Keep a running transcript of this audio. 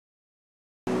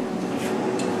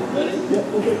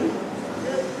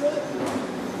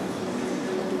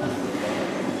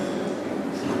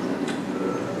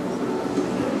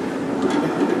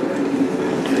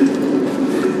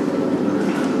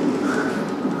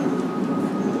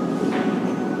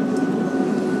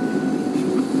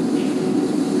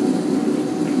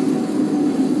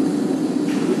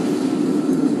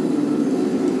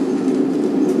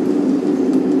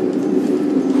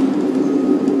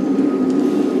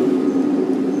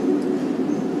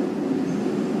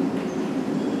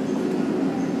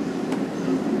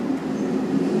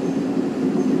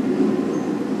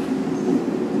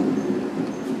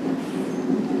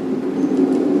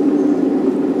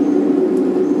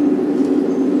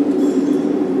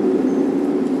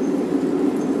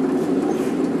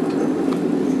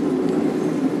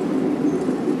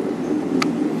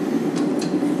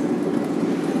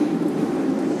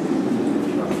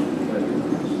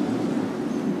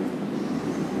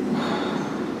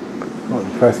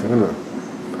Impressive, isn't it?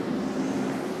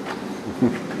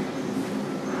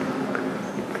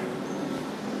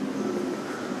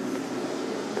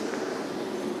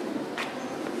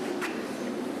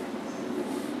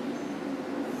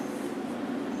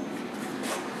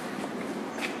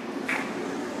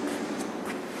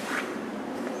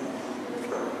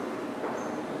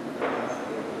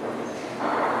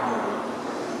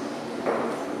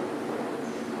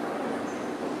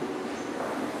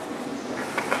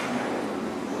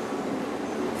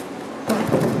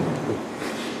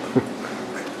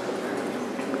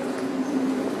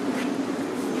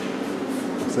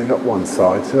 So they got one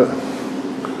side to it.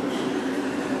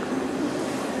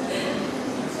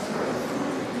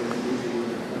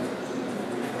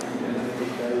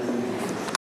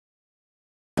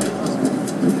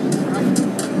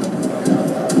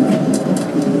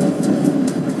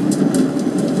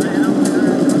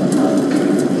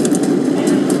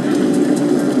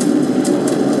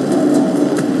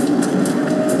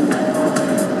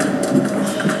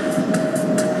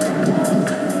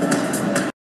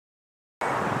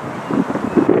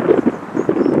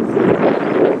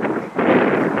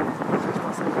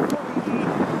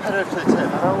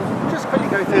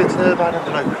 Turbine and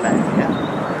the local area.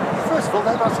 First of all,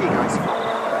 whereabouts are you guys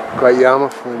from? Great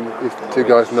Yarmouth, and if the two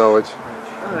guys Norwich.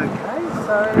 Okay,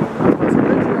 so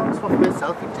Green Swaffham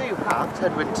itself, you do have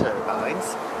 10 wind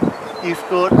turbines. You've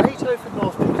got 8 over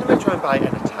North Pickham, owned by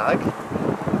Enatag,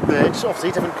 which obviously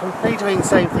a different company doing the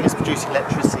same thing as producing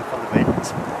electricity from the wind.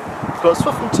 You've got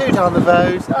Swaffham 2 down the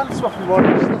road, and Swaffham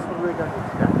 1, which is this one we're going to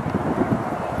today.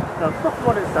 Now, Swaffham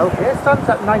 1 itself here stands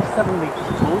at 97 metres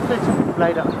tall, so it's a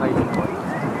blade at a high point.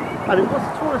 And it was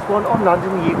the tallest one on land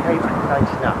in the UK back in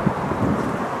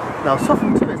 1999. Now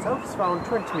Swaffham 2 itself is around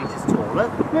 20 metres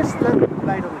taller, with the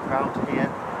blade on the ground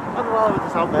here, and there are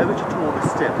others out there which are taller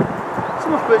still,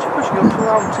 some of which are pushing up to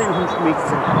around 200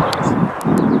 metres in height.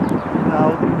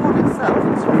 Now the pod itself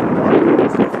in Swaffham 1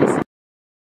 is roughly 6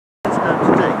 meters known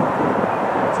to do.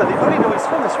 So the only noise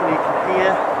from this one you can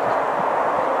hear,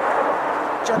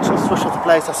 gentle swish of the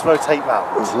blades as they rotate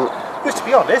round. Which, to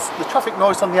be honest, the traffic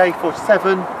noise on the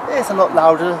A47 is a lot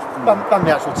louder than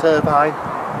the actual turbine.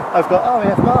 I've got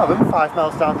RAF Barham 5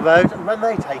 miles down the road, and when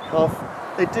they take off,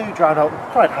 they do drown out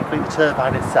quite happily the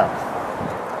turbine itself.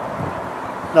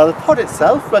 Now the pod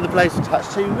itself, where the blades are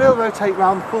attached to, will rotate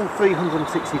round the full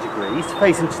 360 degrees,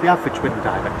 facing to the average wind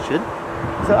direction.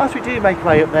 So as we do make our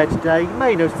way up there today, you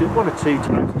may notice it 1 or 2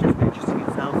 times, just adjusting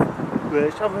itself,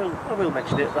 which I will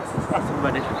mention it as and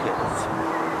when it occurs.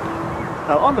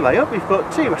 Now on the way up we've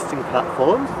got 2 resting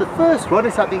platforms. The first one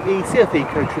is at the east of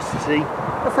ecotricity,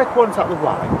 the second one's at the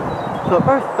right. So at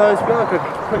both of those we are going to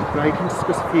take a quick break and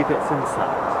discuss a few bits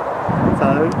inside.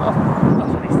 So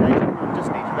that's when he said everyone does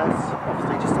need rest,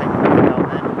 obviously just take a break down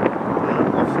then.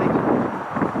 Obviously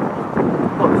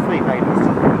we've got the 3 main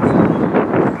resting platforms.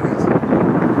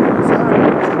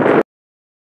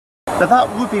 So that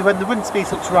would be when the wind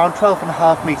speeds up to around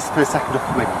 12.5 metres per second up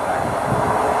the wind.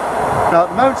 Now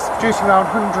at the moment it's producing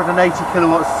around 180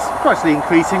 kilowatts, gradually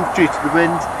increasing due to the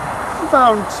wind,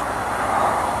 around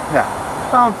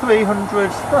 300,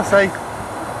 let's say,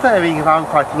 varying around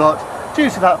quite a lot due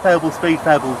to that variable speed,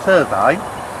 variable turbine.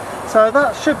 So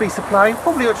that should be supplying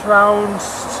probably up to around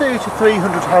 200 to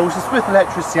 300 houses with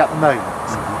electricity at the moment.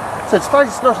 So despite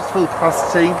it's not at full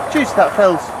capacity, due to that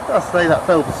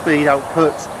variable speed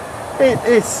output,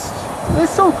 there's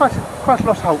still quite a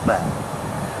lot out there.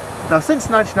 Now since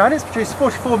 1999 it's produced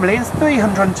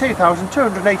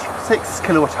 44,302,286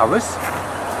 kilowatt hours,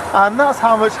 and that's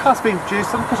how much has been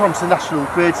produced and put onto the national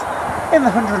grid in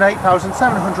the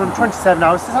 108,727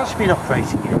 hours it's actually been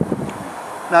operating in.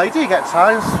 Now you do get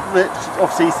times which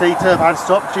obviously you see turbines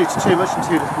stop due to too much and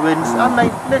too little winds, and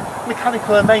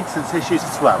mechanical and maintenance issues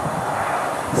as well.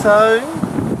 So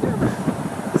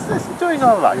it's doing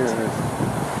all right. Yeah,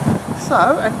 So,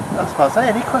 and I suppose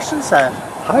any questions there?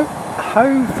 How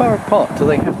far apart do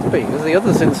they have to be? Because the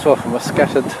others in Swaffham are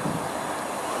scattered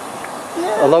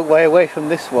a long way away from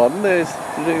this one.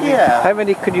 How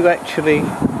many could you actually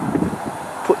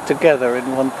put together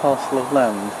in one parcel of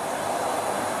land?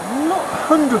 Not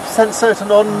 100%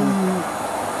 certain on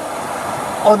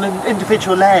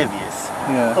individual areas.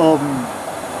 Yeah.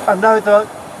 I know that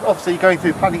obviously going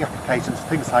through planning applications and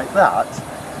things like that,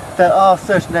 there are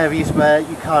certain areas where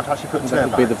you can't actually put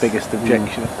turbines. That would be the biggest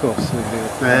objection, of course.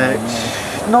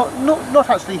 Not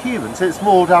actually humans. It's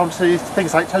more down to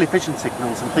things like television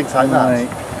signals and things like that.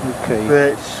 Okay.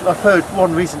 Which I've heard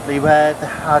one recently where they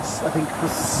had, I think it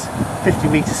was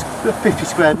 50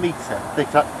 square metre. They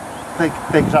could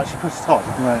actually put it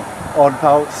on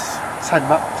about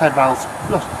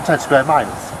 10 square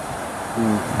miles,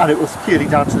 and it was purely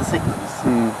down to the signals.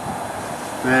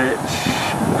 Which,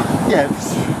 yeah.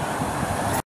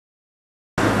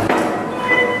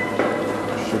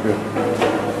 should be.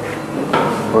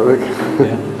 Right, Rick?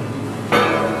 Yeah.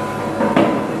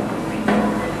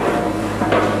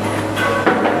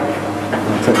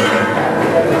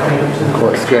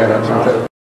 Quite scared actually.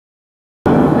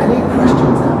 Any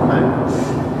questions at the moment?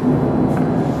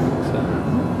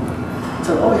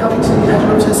 So are we happy to head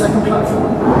on to the second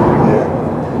platform? Yeah.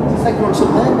 The second one's up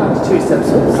there, now it's 2 steps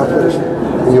up.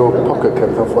 In your pocket,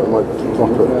 Kevin, I thought you might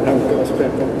drop it. I haven't got a spare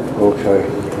pocket. Okay,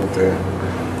 oh dear.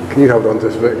 Can you hold on to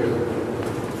this, Vic?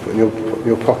 Put in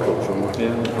your pocket somewhere.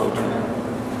 Yeah, I'll hold it.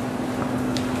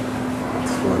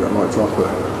 That's why that might drop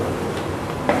it.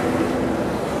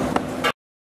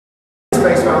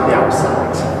 Space around the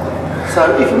outside. So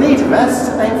if you need a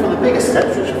rest, aim for the bigger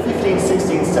steps, which are 15,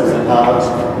 16 steps apart,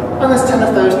 and there's 10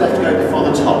 of those left to go before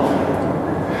the top.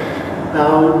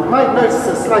 Now, you might notice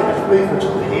a slight bit of movement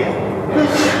up here,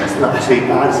 which is not too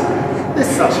bad. This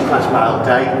is actually quite a mild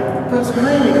day, but it's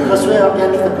mainly because we're at the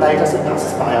end of the blade as it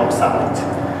passes by outside.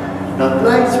 Now, the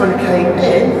blades, when it came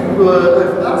in, were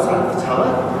over that side of the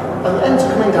tower, and the ends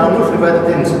are coming down roughly where the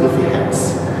pins above your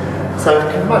heads. So you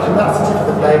can imagine that's the tip of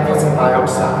the blade passing by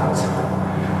outside.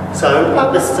 So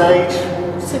at this stage,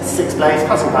 66 blades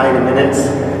passing by in a minute,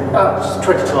 at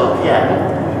 2012 PM,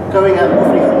 going at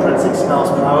roughly 160 miles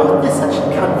per hour, this section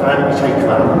can violently take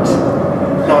around.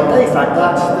 Now on days like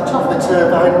that, the top of the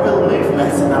turbine will move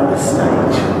less than at this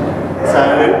stage. So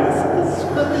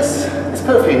it's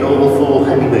perfectly normal for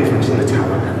any movement in the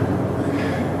tower.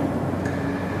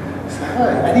 So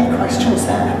any questions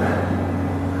there?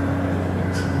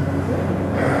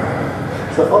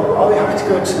 So are we happy to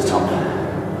go to the top?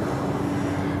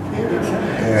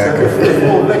 Yeah, so if we're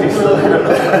all ready, we'll head on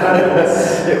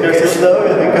go slow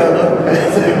and go along.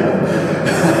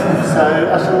 So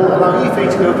I shall allow you three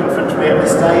to go up in front of me at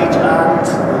this stage and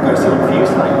we'll go see what the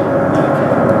view's like.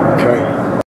 Okay.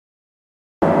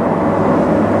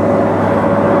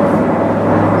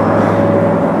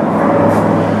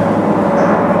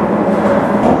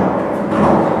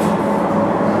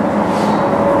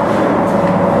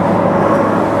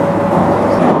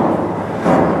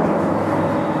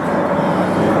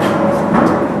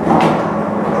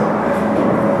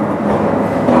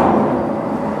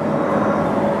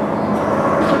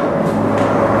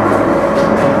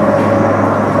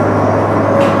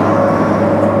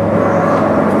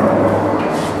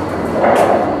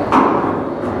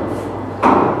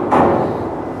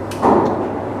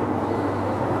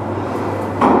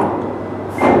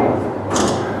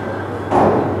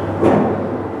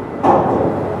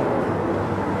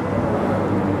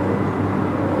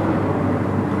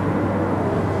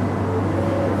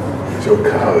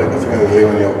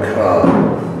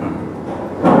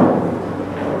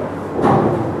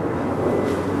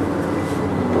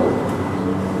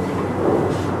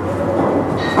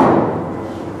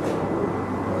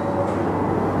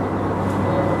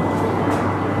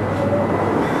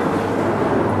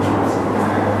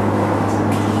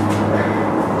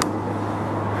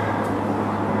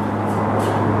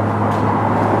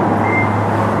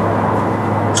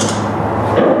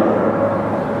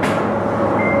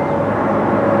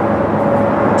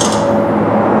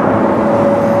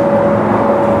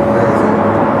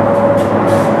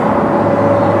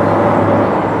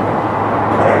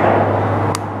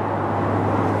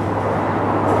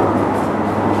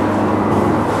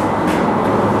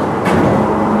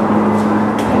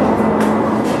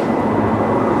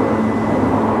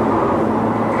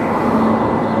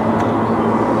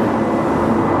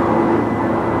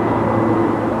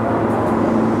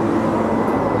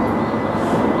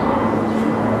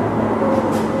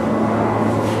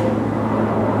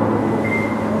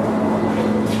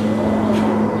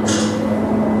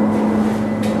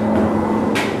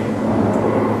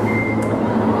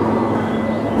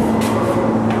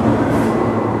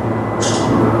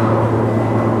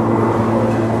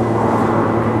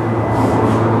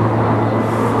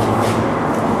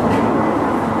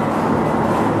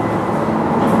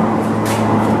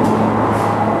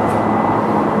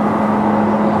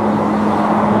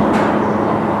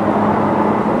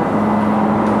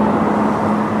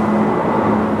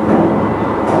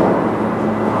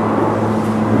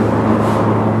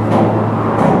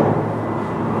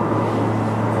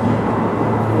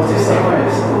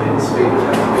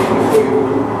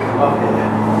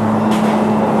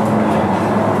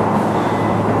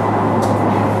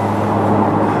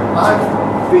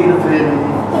 been up in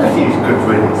a few good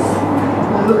winds.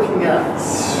 We're looking at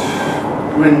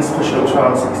winds pushing up to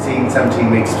around 16,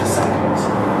 17 metres per second.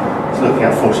 So looking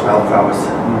at 40 mile per hour.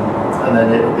 And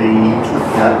then it'll be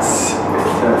looking at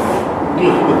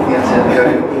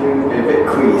it a bit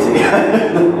queasy.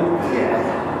 Yeah.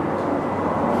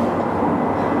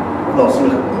 Lots of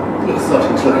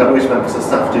starting to look at which members of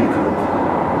staff do come up.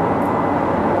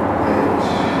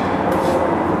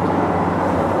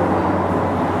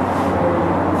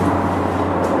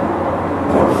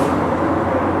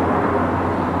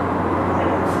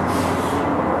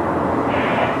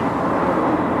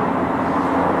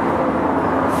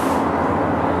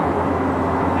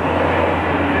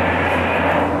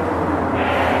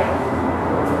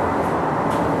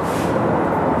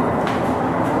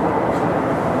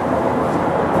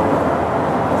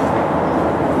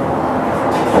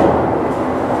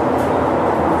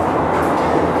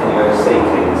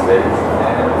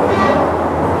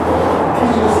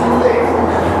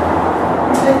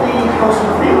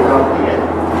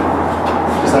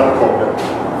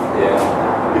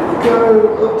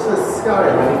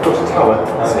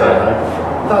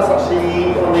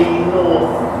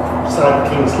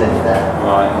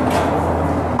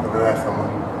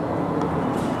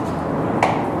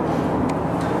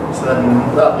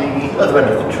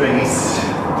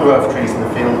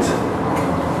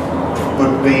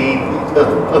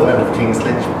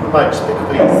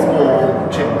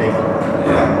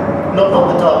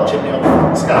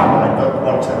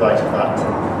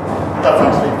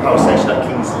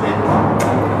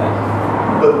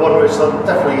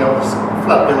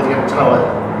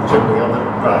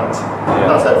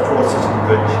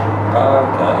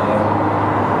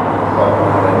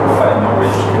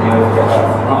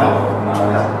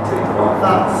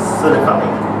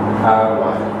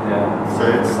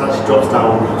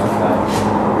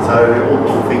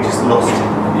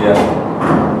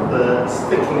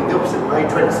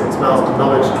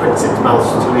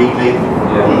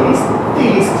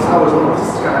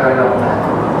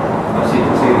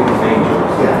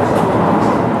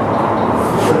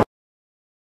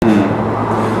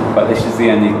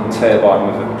 Turbine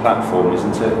with a platform,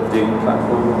 isn't it? The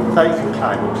platform? So you can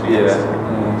climb up to it. Yeah.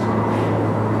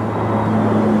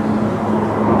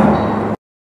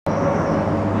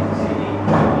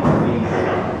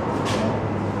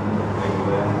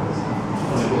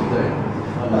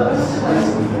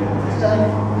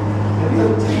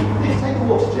 Take the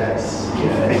water jets,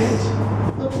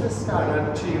 look to the sky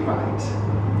and to your right.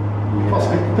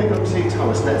 Possibly pick up two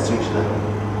towers next to each other.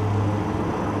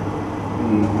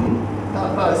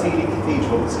 That is the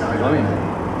cathedral in the sky. Oh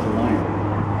yeah, it's a line.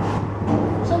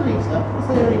 It's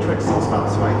only 26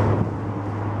 miles away.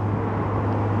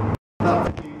 That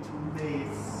view to me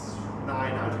is 9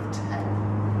 out of 10.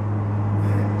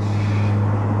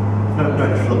 No,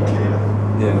 flood clear.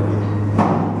 Yeah.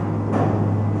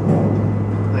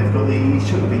 They've got the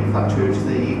sugar beet factory, which is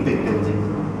the big building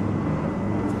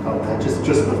out there,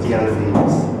 just above the yellow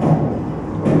fields.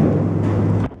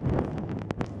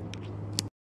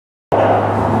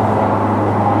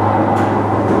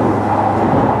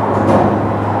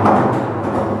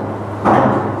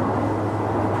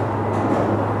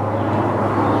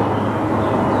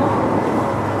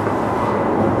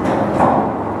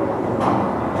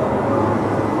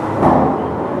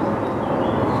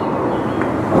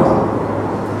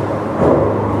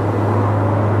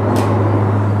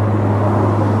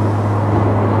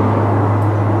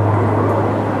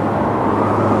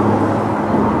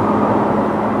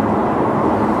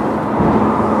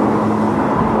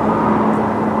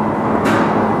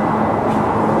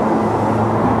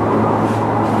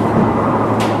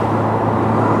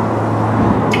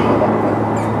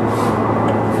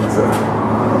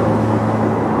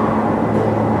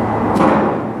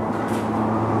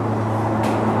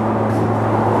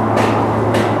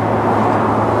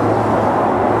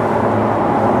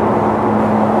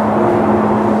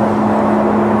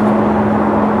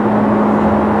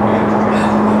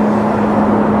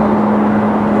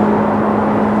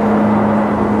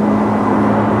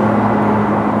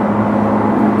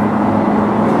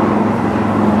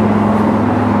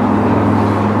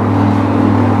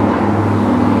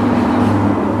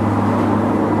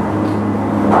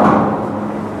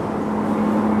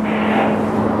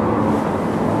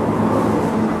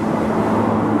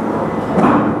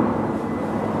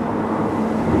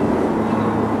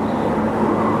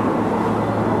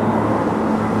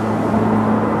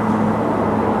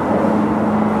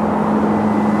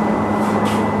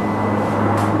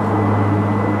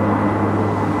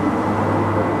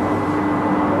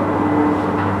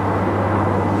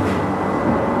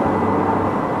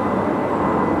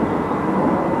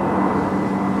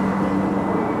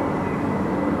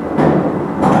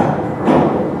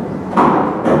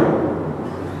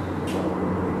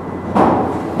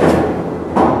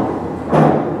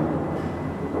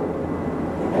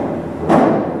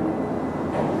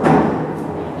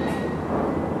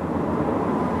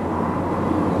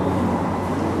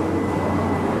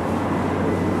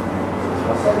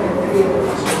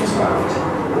 found.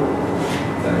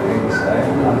 Don't think so.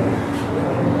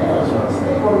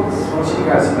 Once you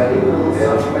guys are ready, we'll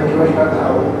make your way back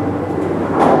down.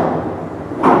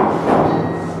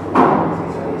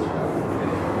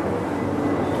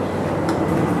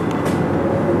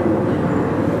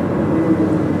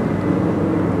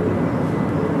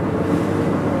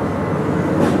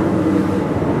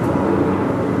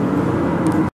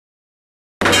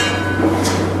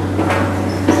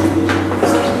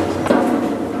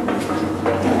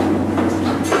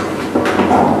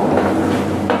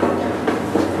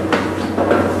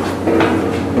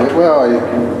 Where are you?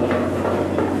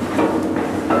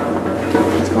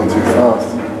 It's gone too fast.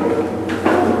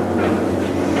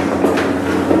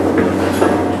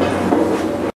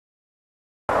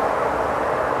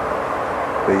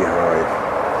 Beehive.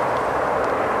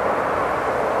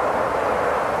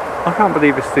 I can't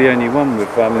believe it's the only one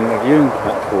with a viewing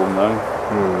platform though.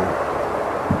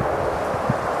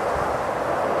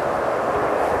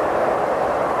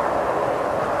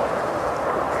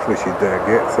 Wish you'd dare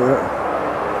get to it.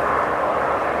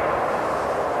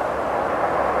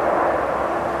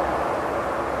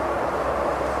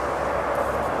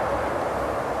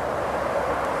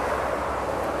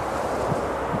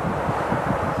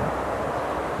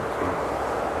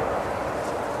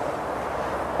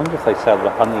 I wonder if they sell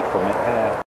the honey from it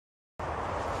here.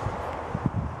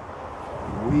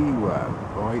 We were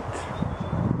right.